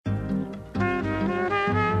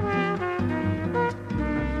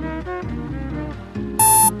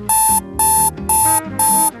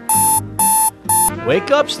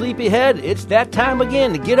Wake up, sleepyhead. It's that time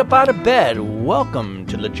again to get up out of bed. Welcome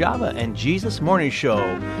to the Java and Jesus Morning Show,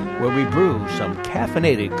 where we brew some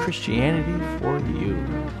caffeinated Christianity for you.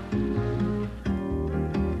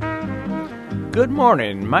 Good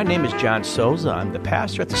morning. My name is John Souza. I'm the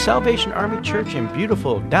pastor at the Salvation Army Church in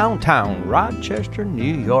beautiful downtown Rochester,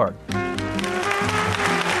 New York.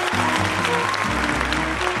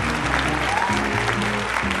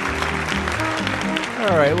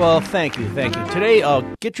 All right, well, thank you. Today,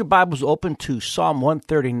 get your Bibles open to Psalm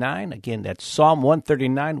 139. Again, that's Psalm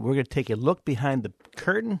 139. We're going to take a look behind the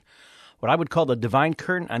curtain, what I would call the divine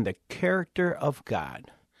curtain on the character of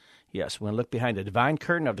God. Yes, we're going to look behind the divine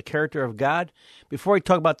curtain of the character of God. Before we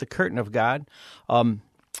talk about the curtain of God,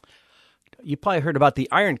 you probably heard about the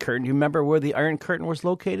Iron Curtain. You remember where the Iron Curtain was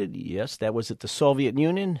located? Yes, that was at the Soviet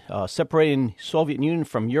Union, separating Soviet Union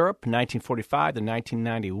from Europe in 1945 to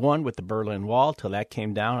 1991 with the Berlin Wall. Till that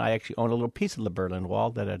came down, I actually own a little piece of the Berlin Wall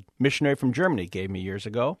that a missionary from Germany gave me years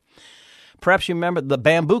ago. Perhaps you remember the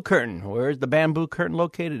Bamboo Curtain. Where is the Bamboo Curtain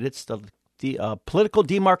located? It's the political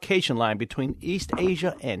demarcation line between East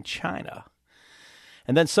Asia and China.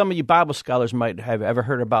 And then some of you Bible scholars might have ever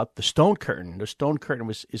heard about the Stone Curtain. The Stone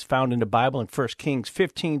Curtain is found in the Bible in 1 Kings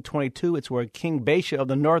 15:22. It's where King Baasha of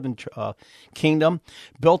the northern kingdom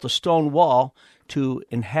built a stone wall to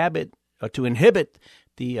inhibit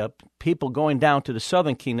the people going down to the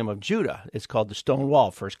southern kingdom of Judah. It's called the Stone Wall,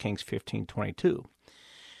 1 Kings 15:22.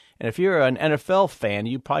 And if you're an NFL fan,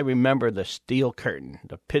 you probably remember the Steel Curtain,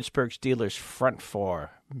 the Pittsburgh Steelers front four: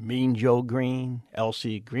 Mean Joe Green,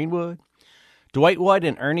 L.C. Greenwood, Dwight White,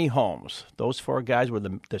 and Ernie Holmes. Those four guys were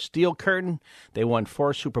the Steel Curtain. They won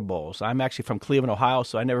 4 Super Bowls. I'm actually from Cleveland, Ohio,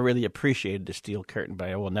 so I never really appreciated the Steel Curtain, but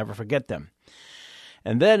I will never forget them.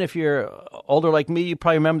 And then if you're older like me, you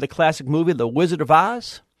probably remember the classic movie, The Wizard of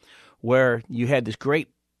Oz, where you had this great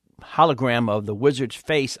hologram of the wizard's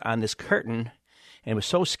face on this curtain, and it was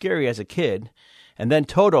so scary as a kid. And then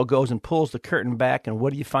Toto goes and pulls the curtain back, and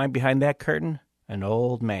what do you find behind that curtain? An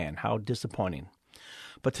old man. How disappointing.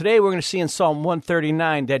 But today we're going to see in Psalm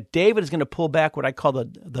 139 that David is going to pull back what I call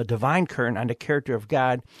the divine curtain on the character of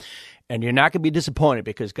God. And you're not going to be disappointed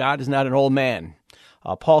because God is not an old man.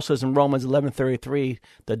 Paul says in Romans 11:33,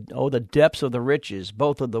 the depths of the riches,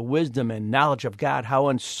 both of the wisdom and knowledge of God, how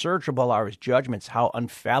unsearchable are his judgments, how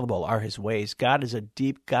unfathomable are his ways. God is a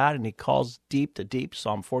deep God, and he calls deep to deep,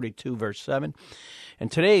 Psalm 42, verse 7.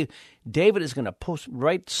 And today, David is going to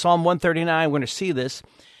write Psalm 139. We're going to see this.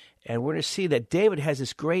 And we're going to see that David has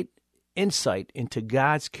this great insight into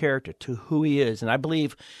God's character, to who he is. And I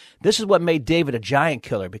believe this is what made David a giant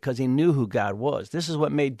killer, because he knew who God was. This is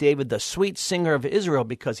what made David the sweet singer of Israel,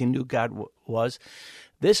 because he knew God was.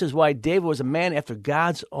 This is why David was a man after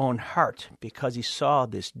God's own heart, because he saw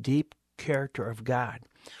this deep character of God.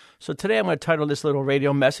 So today I'm going to title this little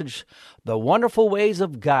radio message, The Wonderful Ways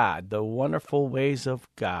of God, The Wonderful Ways of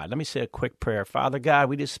God. Let me say a quick prayer. Father God,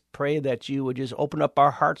 we just pray that you would just open up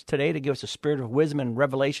our hearts today to give us a spirit of wisdom and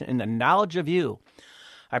revelation in the knowledge of you.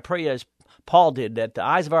 I pray as Paul did, that the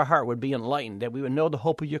eyes of our heart would be enlightened, that we would know the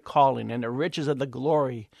hope of your calling and the riches of the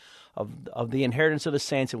glory of the inheritance of the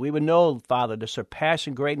saints, and we would know, Father, the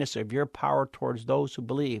surpassing greatness of your power towards those who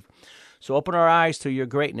believe. So open our eyes to your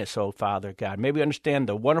greatness, oh Father God. May we understand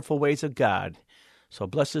the wonderful ways of God. So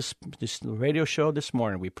bless this radio show this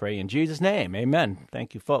morning, we pray in Jesus' name. Amen.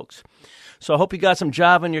 Thank you, folks. So I hope you got some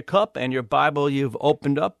Java in your cup and your Bible you've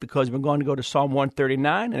opened up, because we're going to go to Psalm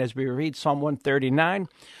 139. And as we read Psalm 139,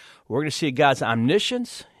 we're going to see God's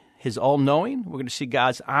omniscience, his all-knowing. We're going to see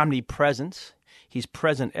God's omnipresence. He's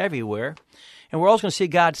present everywhere. And we're also going to see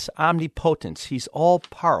God's omnipotence. He's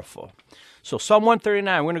all-powerful. So Psalm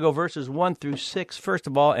 139, we're going to go verses 1 through 6, first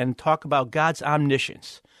of all, and talk about God's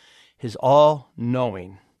omniscience, his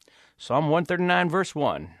all-knowing. Psalm 139, verse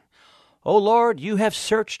 1. O Lord, you have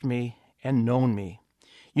searched me and known me.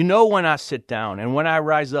 You know when I sit down and when I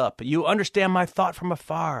rise up. You understand my thought from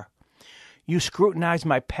afar. You scrutinize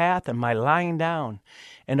my path and my lying down,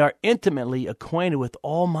 and are intimately acquainted with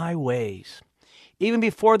all my ways. Even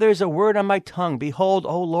before there is a word on my tongue, behold,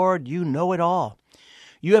 O Lord, you know it all.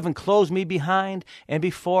 You have enclosed me behind and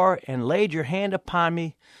before and laid your hand upon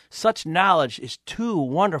me. Such knowledge is too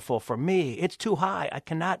wonderful for me. It's too high. I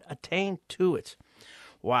cannot attain to it.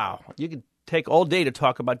 Wow. You could take all day to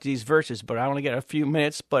talk about these verses, but I only got a few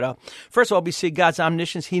minutes. But first of all, we see God's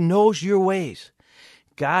omniscience. He knows your ways.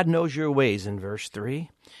 God knows your ways in verse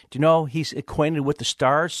 3. Do you know he's acquainted with the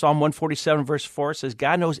stars? Psalm 147 verse 4 says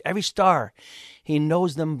God knows every star. He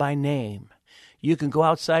knows them by name. You can go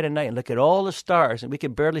outside at night and look at all the stars, and we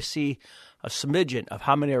can barely see a smidgen of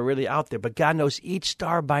how many are really out there. But God knows each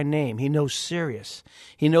star by name. He knows Sirius.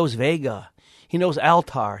 He knows Vega. He knows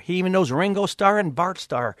Altar. He even knows Ringo Starr and Bart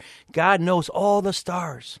Starr. God knows all the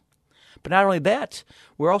stars. But not only that,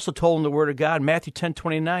 we're also told in the Word of God, Matthew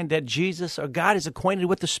 10:29, that Jesus, or God, is acquainted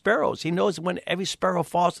with the sparrows. He knows when every sparrow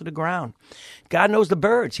falls to the ground. God knows the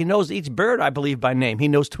birds. He knows each bird, I believe, by name. He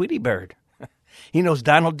knows Tweety Bird. He knows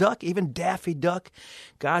Donald Duck, even Daffy Duck.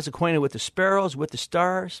 God's acquainted with the sparrows, with the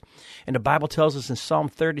stars. And the Bible tells us in Psalm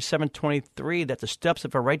 37:23 that the steps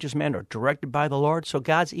of a righteous man are directed by the Lord. So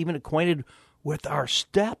God's even acquainted with our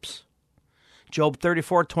steps. Job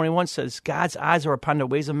 34:21 says, God's eyes are upon the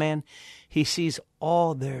ways of man. He sees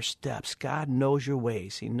all their steps. God knows your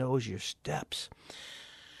ways. He knows your steps.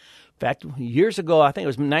 In fact, years ago, I think it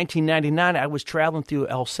was 1999, I was traveling through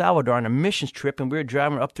El Salvador on a missions trip, and we were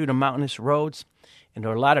driving up through the mountainous roads, and there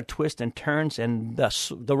were a lot of twists and turns, and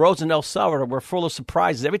the roads in El Salvador were full of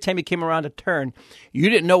surprises. Every time you came around a turn, you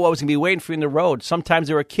didn't know what was going to be waiting for you in the road. Sometimes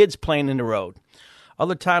there were kids playing in the road.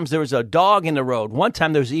 Other times there was a dog in the road. One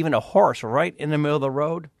time there was even a horse right in the middle of the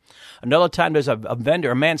road. Another time there's a vendor,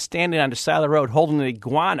 a man standing on the side of the road holding an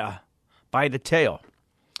iguana by the tail.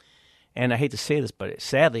 And I hate to say this, but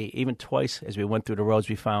sadly, even twice as we went through the roads,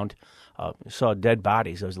 we saw dead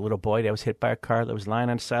bodies. There was a little boy that was hit by a car that was lying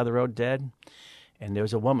on the side of the road dead. And there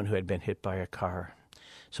was a woman who had been hit by a car.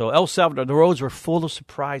 So El Salvador, the roads were full of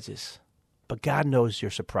surprises. But God knows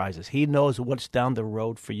your surprises. He knows what's down the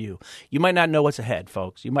road for you. You might not know what's ahead,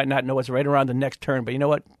 folks. You might not know what's right around the next turn, but you know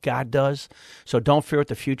what? God does. So don't fear what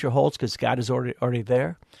the future holds, because God is already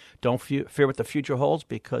there. Don't fear what the future holds,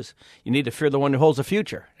 because you need to fear the one who holds the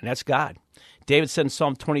future, and that's God. David said in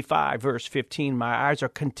Psalm 25, verse 15, my eyes are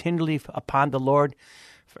continually upon the Lord,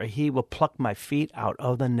 for he will pluck my feet out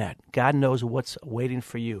of the net. God knows what's waiting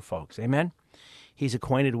for you, folks. Amen? He's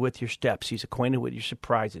acquainted with your steps. He's acquainted with your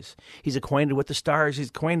surprises. He's acquainted with the stars. He's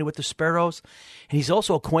acquainted with the sparrows. And he's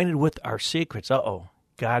also acquainted with our secrets.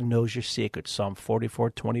 God knows your secrets. Psalm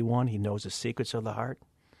 44:21, he knows the secrets of the heart.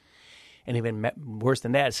 And even worse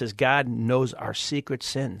than that, it says God knows our secret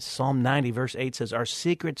sins. Psalm 90, verse 8 says, our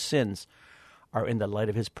secret sins are in the light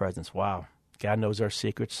of his presence. Wow. God knows our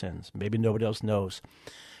secret sins. Maybe nobody else knows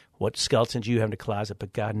what skeletons you have in the closet,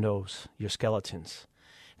 but God knows your skeletons.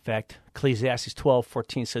 In fact, Ecclesiastes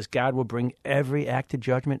 12:14 says, God will bring every act to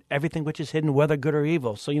judgment, everything which is hidden, whether good or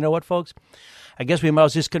evil. So you know what, folks? I guess we might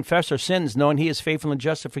as well just confess our sins, knowing he is faithful and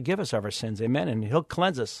just to forgive us of our sins. Amen. And he'll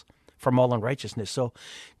cleanse us from all unrighteousness. So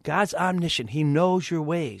God's omniscient. He knows your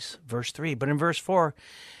ways, verse 3. But in verse 4,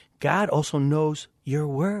 God also knows your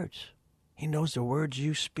words. He knows the words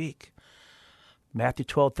you speak. Matthew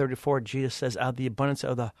 12:34, Jesus says, out of the abundance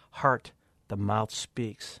of the heart, the mouth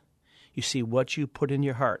speaks. You see, what you put in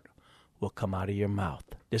your heart will come out of your mouth.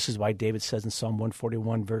 This is why David says in Psalm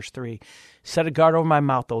 141, verse 3, set a guard over my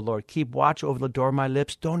mouth, O Lord. Keep watch over the door of my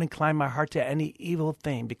lips. Don't incline my heart to any evil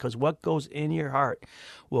thing, because what goes in your heart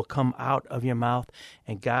will come out of your mouth,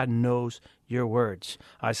 and God knows your words.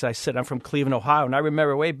 As I said, I'm from Cleveland, Ohio, and I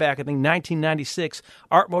remember way back, I think 1996,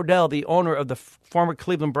 Art Modell, the owner of the former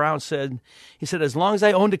Cleveland Browns, said, as long as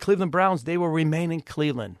I owned the Cleveland Browns, they will remain in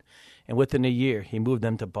Cleveland. And within a year, he moved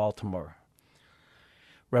them to Baltimore.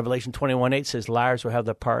 Revelation 21:8 says, liars will have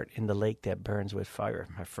their part in the lake that burns with fire,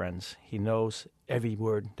 my friends. He knows every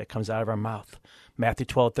word that comes out of our mouth. Matthew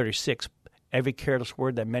 12:36, every careless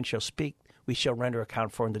word that men shall speak, we shall render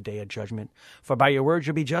account for in the day of judgment. For by your words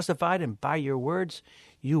you'll be justified, and by your words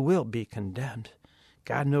you will be condemned.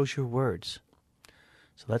 God knows your words.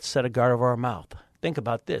 So let's set a guard over our mouth. Think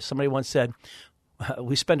about this. Somebody once said,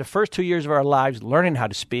 we spend the first 2 years of our lives learning how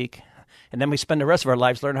to speak, and then we spend the rest of our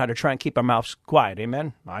lives learning how to try and keep our mouths quiet.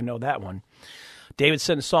 Amen? I know that one. David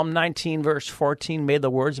said in Psalm 19, verse 14, may the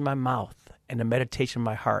words of my mouth and the meditation of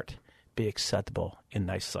my heart be acceptable in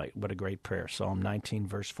thy sight. What a great prayer. Psalm 19,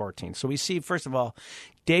 verse 14. So we see, first of all,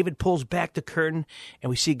 David pulls back the curtain, and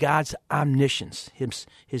we see God's omniscience,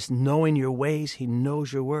 his knowing your ways. He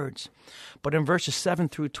knows your words. But in verses 7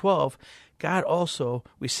 through 12, God also,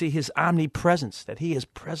 we see his omnipresence, that he is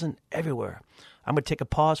present everywhere. I'm going to take a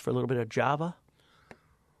pause for a little bit of Java.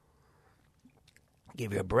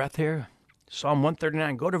 Give you a breath here. Psalm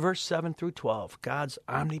 139, go to verse 7 through 12. God's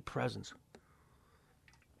omnipresence.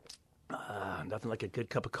 Nothing like a good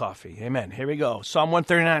cup of coffee. Amen. Here we go. Psalm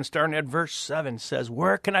 139, starting at verse 7, says,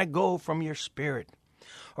 where can I go from your spirit?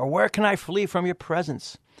 Or where can I flee from your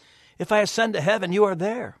presence? If I ascend to heaven, you are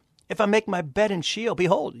there. If I make my bed in Sheol,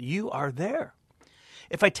 behold, you are there.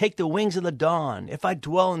 If I take the wings of the dawn, if I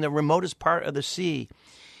dwell in the remotest part of the sea,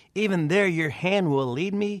 even there your hand will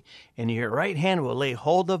lead me, and your right hand will lay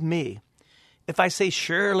hold of me. If I say,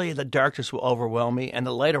 surely the darkness will overwhelm me, and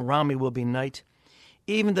the light around me will be night,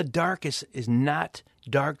 even the darkest is not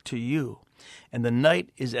dark to you, and the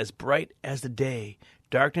night is as bright as the day.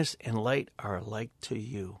 Darkness and light are alike to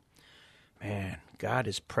you. Man, God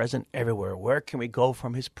is present everywhere. Where can we go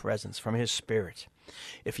from his presence, from his spirit?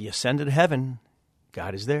 If you ascend to heaven,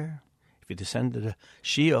 God is there. If you descend to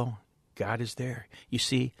Sheol, God is there. You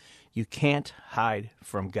see, you can't hide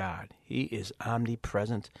from God. He is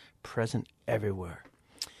omnipresent, present everywhere.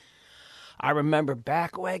 I remember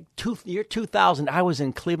back year 2000, I was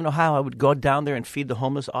in Cleveland, Ohio. I would go down there and feed the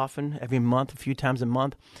homeless often, every month, a few times a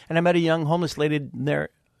month. And I met a young homeless lady there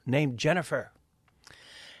named Jennifer.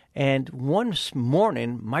 And one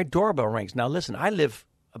morning, my doorbell rings. Now, listen, I live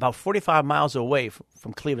about 45 miles away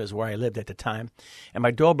from Cleveland is where I lived at the time. And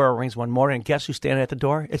my doorbell rings one morning, and guess who's standing at the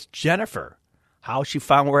door? It's Jennifer. How she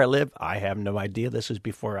found where I live, I have no idea. This was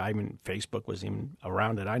before Facebook was even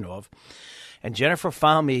around that I know of. And Jennifer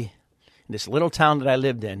found me in this little town that I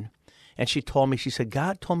lived in, and she told me, she said,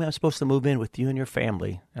 God told me I'm supposed to move in with you and your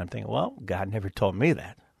family. And I'm thinking, well, God never told me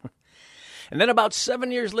that. And then about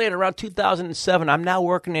 7 years later, around 2007, I'm now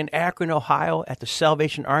working in Akron, Ohio at the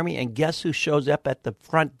Salvation Army, and guess who shows up at the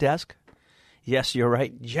front desk? Yes, you're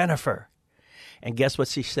right, Jennifer. And guess what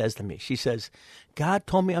she says to me? She says, God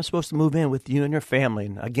told me I'm supposed to move in with you and your family.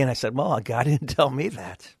 And again, I said, well, God didn't tell me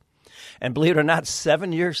that. And believe it or not,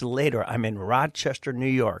 7 years later, I'm in Rochester, New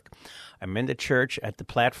York. I'm in the church at the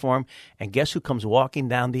platform, and guess who comes walking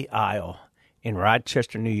down the aisle in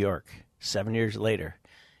Rochester, New York, 7 years later?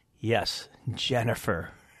 Yes,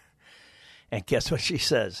 Jennifer. And guess what she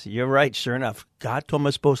says? You're right, sure enough. God told me I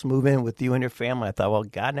was supposed to move in with you and your family. I thought, well,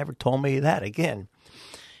 God never told me that again.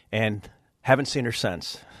 And haven't seen her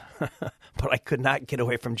since. But I could not get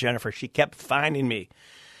away from Jennifer. She kept finding me.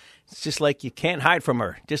 It's just like you can't hide from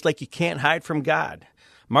her, just like you can't hide from God.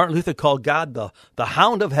 Martin Luther called God the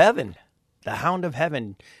hound of heaven, the hound of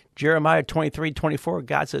heaven. Jeremiah 23:24,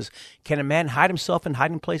 God says, can a man hide himself in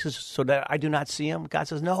hiding places so that I do not see him? God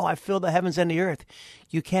says, no, I fill the heavens and the earth.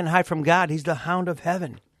 You can't hide from God. He's the hound of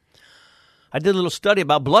heaven. I did a little study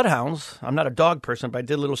about bloodhounds. I'm not a dog person, but I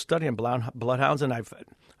did a little study on bloodhounds, and I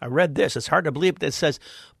read this. It's hard to believe, but it says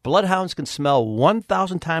bloodhounds can smell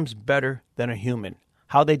 1,000 times better than a human.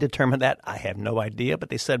 How they determine that, I have no idea, but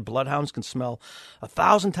they said bloodhounds can smell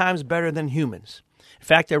 1,000 times better than humans. In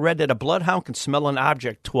fact, I read that a bloodhound can smell an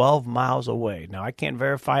object 12 miles away. Now, I can't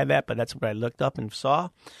verify that, but that's what I looked up and saw.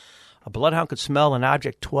 A bloodhound could smell an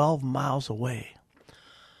object 12 miles away.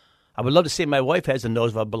 I would love to say my wife has the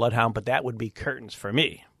nose of a bloodhound, but that would be curtains for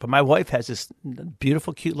me. But my wife has this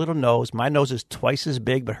beautiful, cute little nose. My nose is twice as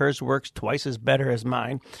big, but hers works twice as better as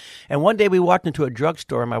mine. And one day we walked into a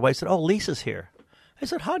drugstore, and my wife said, oh, Lisa's here. I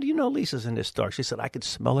said, how do you know Lisa's in this store? She said, I could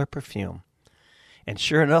smell her perfume. And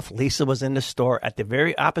sure enough, Lisa was in the store at the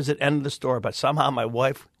very opposite end of the store, but somehow my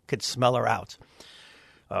wife could smell her out.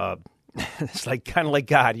 It's like kind of like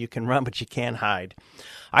God. You can run, but you can't hide.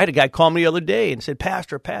 I had a guy call me the other day and said,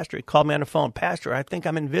 Pastor, he called me on the phone. Pastor, I think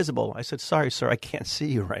I'm invisible. I said, sorry, sir, I can't see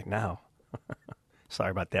you right now.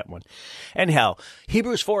 Sorry about that one. Anyhow,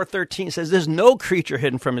 Hebrews 4:13 says, there's no creature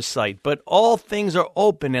hidden from his sight, but all things are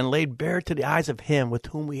open and laid bare to the eyes of him with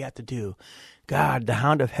whom we have to do. God, the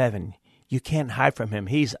hound of heaven, you can't hide from him.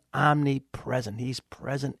 He's omnipresent. He's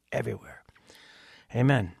present everywhere.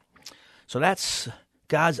 Amen. So that's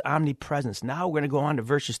God's omnipresence. Now we're going to go on to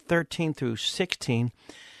verses 13 through 16,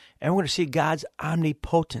 and we're going to see God's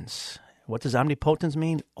omnipotence. What does omnipotence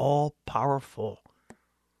mean? All powerful.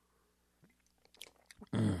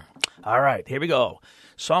 All right, here we go.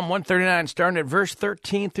 Psalm 139, starting at verse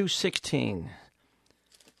 13 through 16.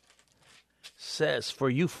 Says, for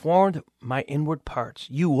you formed my inward parts.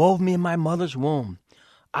 You wove me in my mother's womb.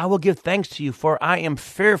 I will give thanks to you, for I am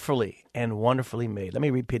fearfully and wonderfully made. Let me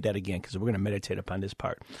repeat that again, because we're going to meditate upon this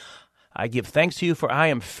part. I give thanks to you, for I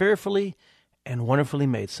am fearfully and wonderfully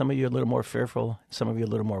made. Some of you are a little more fearful, some of you are a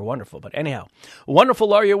little more wonderful. But anyhow,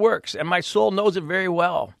 wonderful are your works, and my soul knows it very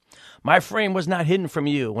well. My frame was not hidden from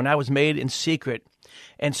you when I was made in secret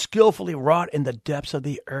and skillfully wrought in the depths of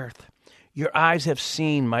the earth. Your eyes have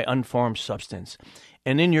seen my unformed substance,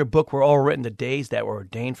 and in your book were all written the days that were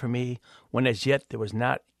ordained for me, when as yet there was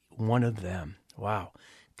not one of them. Wow.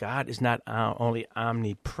 God is not only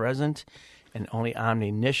omnipresent and only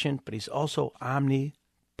omniscient, but he's also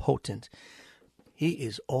omnipotent. He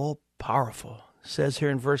is all-powerful. It says here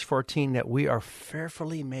in verse 14 that we are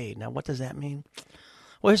fearfully made. Now, what does that mean?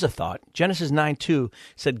 Well, here's a thought. Genesis 9:2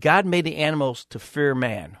 said God made the animals to fear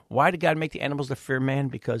man. Why did God make the animals to fear man?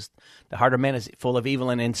 Because the heart of man is full of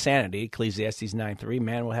evil and insanity. Ecclesiastes 9:3.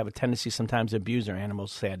 Man will have a tendency sometimes to abuse their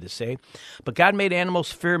animals, sad to say. But God made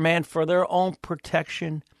animals fear man for their own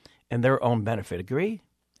protection and their own benefit. Agree?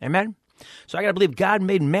 Amen? So I got to believe God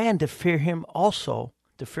made man to fear him also,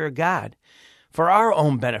 to fear God, for our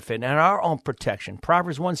own benefit and our own protection.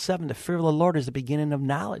 Proverbs 1:7, the fear of the Lord is the beginning of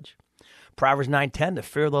knowledge. Proverbs 9:10, the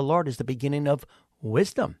fear of the Lord is the beginning of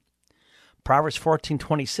wisdom. Proverbs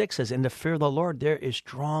 14:26 says, in the fear of the Lord there is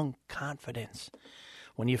strong confidence.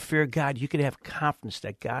 When you fear God, you can have confidence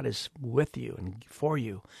that God is with you and for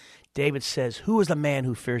you. David says, who is the man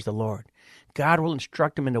who fears the Lord? God will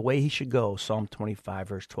instruct him in the way he should go, Psalm 25,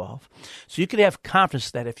 verse 12. So you can have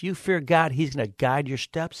confidence that if you fear God, he's going to guide your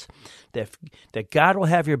steps, that God will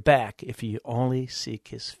have your back if you only seek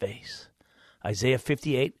his face. Isaiah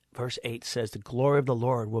 58, verse 8 says, the glory of the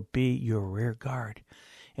Lord will be your rear guard.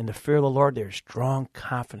 In the fear of the Lord, there is strong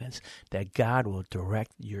confidence that God will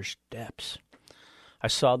direct your steps. I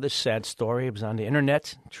saw this sad story. It was on the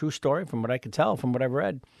internet. True story from what I could tell, from what I've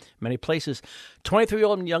read many places.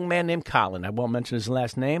 23-year-old young man named Colin. I won't mention his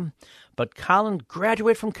last name. But Colin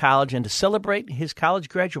graduated from college, and to celebrate his college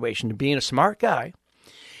graduation, being a smart guy,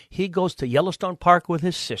 he goes to Yellowstone Park with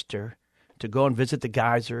his sister to go and visit the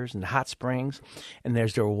geysers and the hot springs. And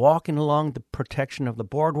as they're walking along the protection of the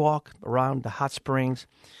boardwalk around the hot springs,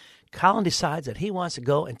 Colin decides that he wants to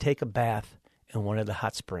go and take a bath in one of the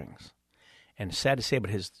hot springs. And it's sad to say,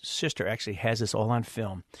 but his sister actually has this all on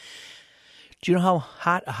film. Do you know how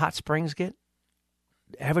hot hot springs get?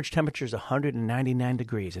 The average temperature is 199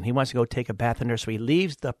 degrees, and he wants to go take a bath in there. So he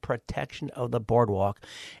leaves the protection of the boardwalk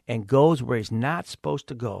and goes where he's not supposed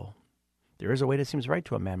to go. There is a way that seems right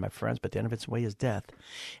to a man, my friends, but the end of its way is death.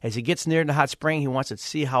 As he gets near the hot spring, he wants to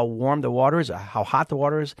see how warm the water is, how hot the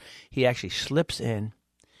water is. He actually slips in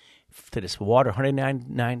to this water,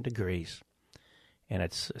 199 degrees. And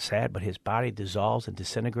it's sad, but his body dissolves and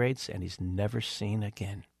disintegrates, and he's never seen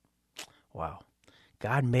again. Wow.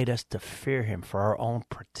 God made us to fear him for our own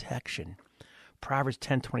protection. Proverbs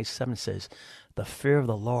 10:27 says, the fear of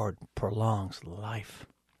the Lord prolongs life.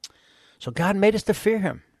 So God made us to fear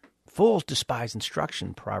him. Fools despise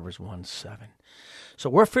instruction, Proverbs 1:7. So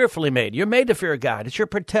we're fearfully made. You're made to fear God. It's your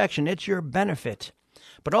protection. It's your benefit.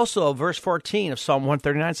 But also, verse 14 of Psalm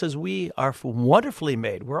 139 says, we are wonderfully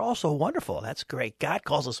made. We're also wonderful. That's great. God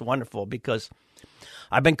calls us wonderful because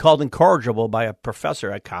I've been called incorrigible by a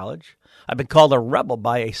professor at college. I've been called a rebel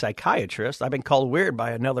by a psychiatrist. I've been called weird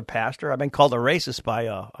by another pastor. I've been called a racist by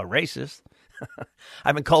a racist.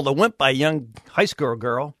 I've been called a wimp by a young high school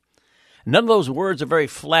girl. None of those words are very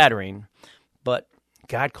flattering, but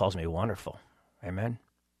God calls me wonderful. Amen?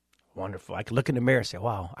 Wonderful. I can look in the mirror and say,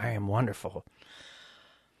 wow, I am wonderful.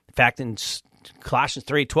 In fact, in Colossians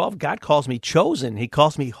 3:12, God calls me chosen. He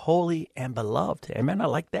calls me holy and beloved. Amen. I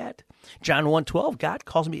like that. John 1:12, God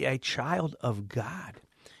calls me a child of God.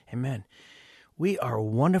 Amen. We are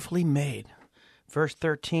wonderfully made. Verse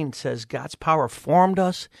 13 says, God's power formed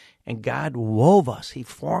us and God wove us. He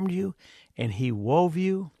formed you and he wove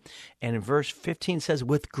you. And in verse 15 says,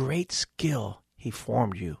 with great skill, he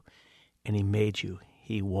formed you and he made you.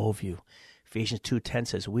 He wove you. Ephesians 2:10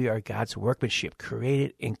 says, we are God's workmanship,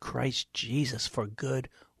 created in Christ Jesus for good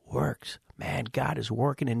works. Man, God is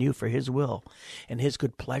working in you for his will and his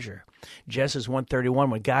good pleasure. Genesis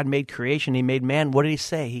 1:31, when God made creation, he made man. What did he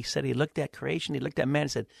say? He said he looked at creation, he looked at man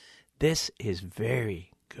and said, this is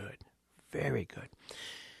very good, very good.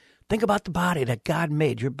 Think about the body that God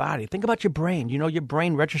made, your body. Think about your brain. You know your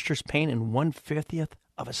brain registers pain in 1/50th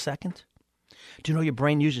of a second? Do you know your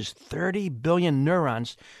brain uses 30 billion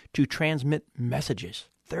neurons to transmit messages?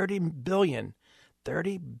 30 billion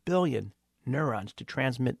neurons to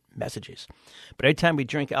transmit messages. But every time we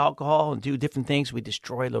drink alcohol and do different things, we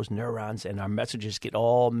destroy those neurons and our messages get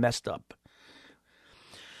all messed up.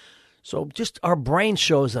 So just our brain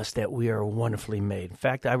shows us that we are wonderfully made. In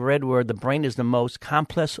fact, I read where the brain is the most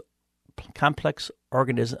complex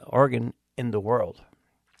organ in the world.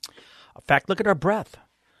 In fact, look at our breath.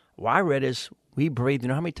 What I read is we breathe. You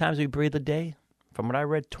know how many times we breathe a day? From what I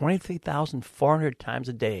read, 23,400 times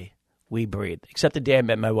a day we breathe. Except the day I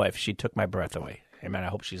met my wife. She took my breath away. Amen. I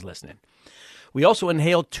hope she's listening. We also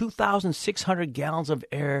inhale 2,600 gallons of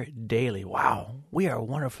air daily. Wow. We are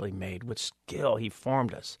wonderfully made. With skill, he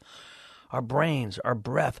formed us. Our brains, our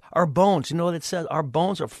breath, our bones. You know what it says? Our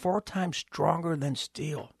bones are 4 times stronger than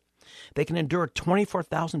steel. They can endure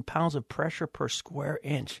 24,000 pounds of pressure per square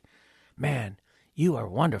inch. Man, you are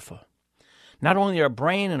wonderful. Not only our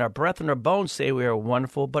brain and our breath and our bones say we are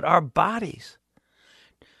wonderful, but our bodies,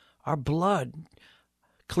 our blood.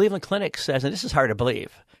 Cleveland Clinic says, and this is hard to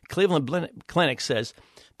believe, Cleveland Clinic says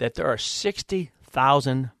that there are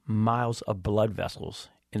 60,000 miles of blood vessels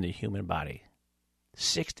in the human body.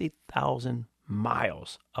 60,000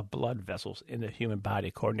 miles of blood vessels in the human body,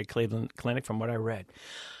 according to Cleveland Clinic, from what I read.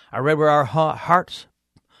 I read where our hearts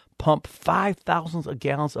pump 5,000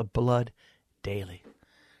 gallons of blood daily.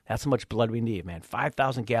 That's how much blood we need, man.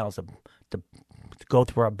 5,000 gallons to go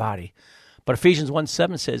through our body. But Ephesians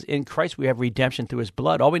 1:7 says, in Christ we have redemption through his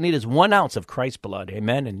blood. All we need is 1 ounce of Christ's blood,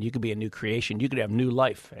 amen? And you could be a new creation. You could have new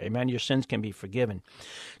life, amen? Your sins can be forgiven.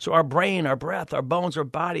 So our brain, our breath, our bones, our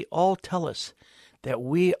body all tell us that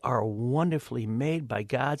we are wonderfully made by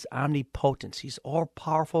God's omnipotence. He's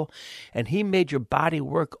all-powerful, and he made your body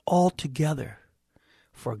work all together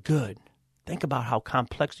for good. Think about how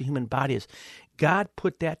complex the human body is. God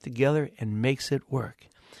put that together and makes it work.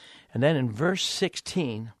 And then in verse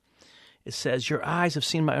 16, it says, your eyes have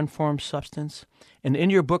seen my unformed substance, and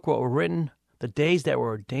in your book were written the days that were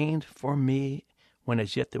ordained for me, when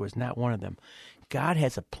as yet there was not one of them. God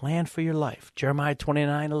has a plan for your life. Jeremiah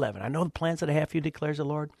 29:11. I know the plans that I have for you, declares the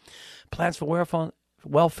Lord. Plans for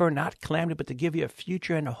welfare, not calamity, but to give you a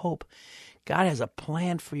future and a hope. God has a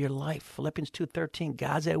plan for your life. Philippians 2:13.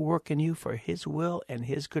 God's at work in you for his will and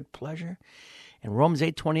his good pleasure. In Romans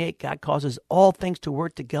 8:28, God causes all things to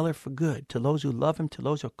work together for good, to those who love him, to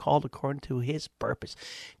those who are called according to his purpose.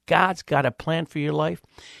 God's got a plan for your life,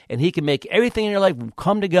 and he can make everything in your life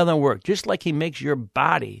come together and work, just like he makes your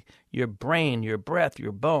body, your brain, your breath,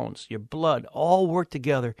 your bones, your blood, all work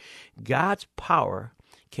together. God's power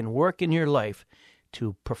can work in your life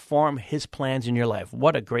to perform his plans in your life.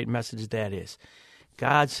 What a great message that is.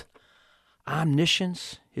 God's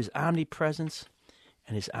omniscience, his omnipresence,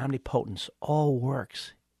 and his omnipotence all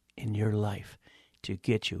works in your life to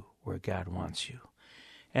get you where God wants you.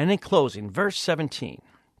 And in closing, verse 17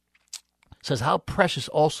 says, how precious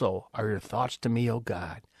also are your thoughts to me, O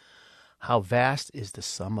God. How vast is the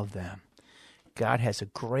sum of them. God has a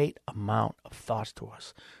great amount of thoughts to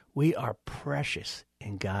us. We are precious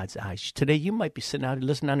in God's eyes. Today you might be sitting out and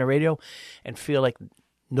listening on the radio and feel like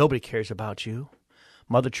nobody cares about you.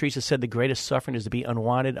 Mother Teresa said the greatest suffering is to be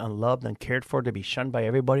unwanted, unloved, uncared for, to be shunned by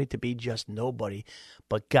everybody, to be just nobody.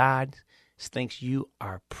 But God thinks you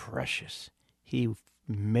are precious. He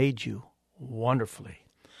made you wonderfully.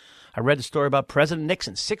 I read the story about President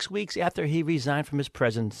Nixon. 6 weeks after he resigned from his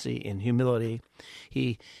presidency in humility,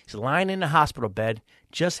 he's lying in a hospital bed,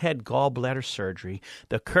 just had gallbladder surgery.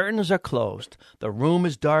 The curtains are closed. The room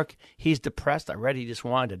is dark. He's depressed. I read he just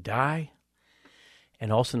wanted to die.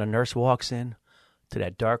 And all of a sudden a nurse walks in to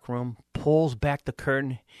that dark room, pulls back the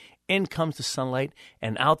curtain, in comes the sunlight,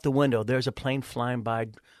 and out the window there's a plane flying by,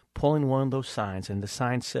 pulling one of those signs, and the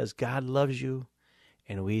sign says, God loves you,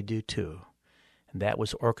 and we do too. And that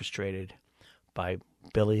was orchestrated by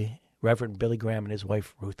Reverend Billy Graham and his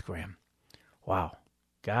wife, Ruth Graham. Wow.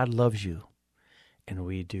 God loves you, and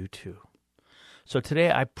we do too. So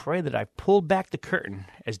today I pray that I pulled back the curtain,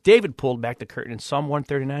 as David pulled back the curtain in Psalm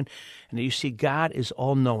 139, and that you see God is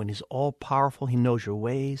all-knowing. He's all-powerful. He knows your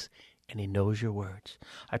ways, and he knows your words.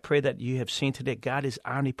 I pray that you have seen today God is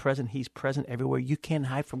omnipresent. He's present everywhere. You can't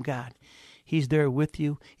hide from God. He's there with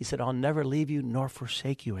you. He said, I'll never leave you nor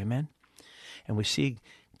forsake you. Amen? And we see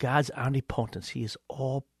God's omnipotence. He is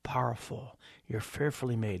all-powerful. You're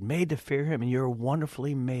fearfully made to fear him, and you're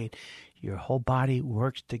wonderfully made. Your whole body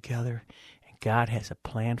works together. God has a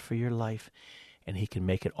plan for your life, and he can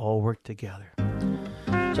make it all work together.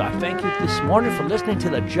 So I thank you this morning for listening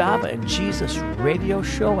to the Java and Jesus radio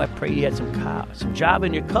show. I pray you had some Java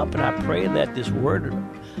in your cup, and I pray that this word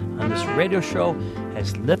on this radio show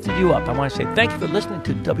has lifted you up. I want to say thank you for listening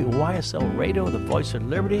to WYSL Radio, the voice of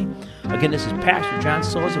liberty. Again, this is Pastor John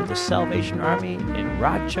Souza with the Salvation Army in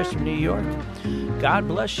Rochester, New York. God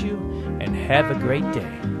bless you, and have a great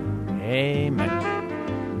day. Amen.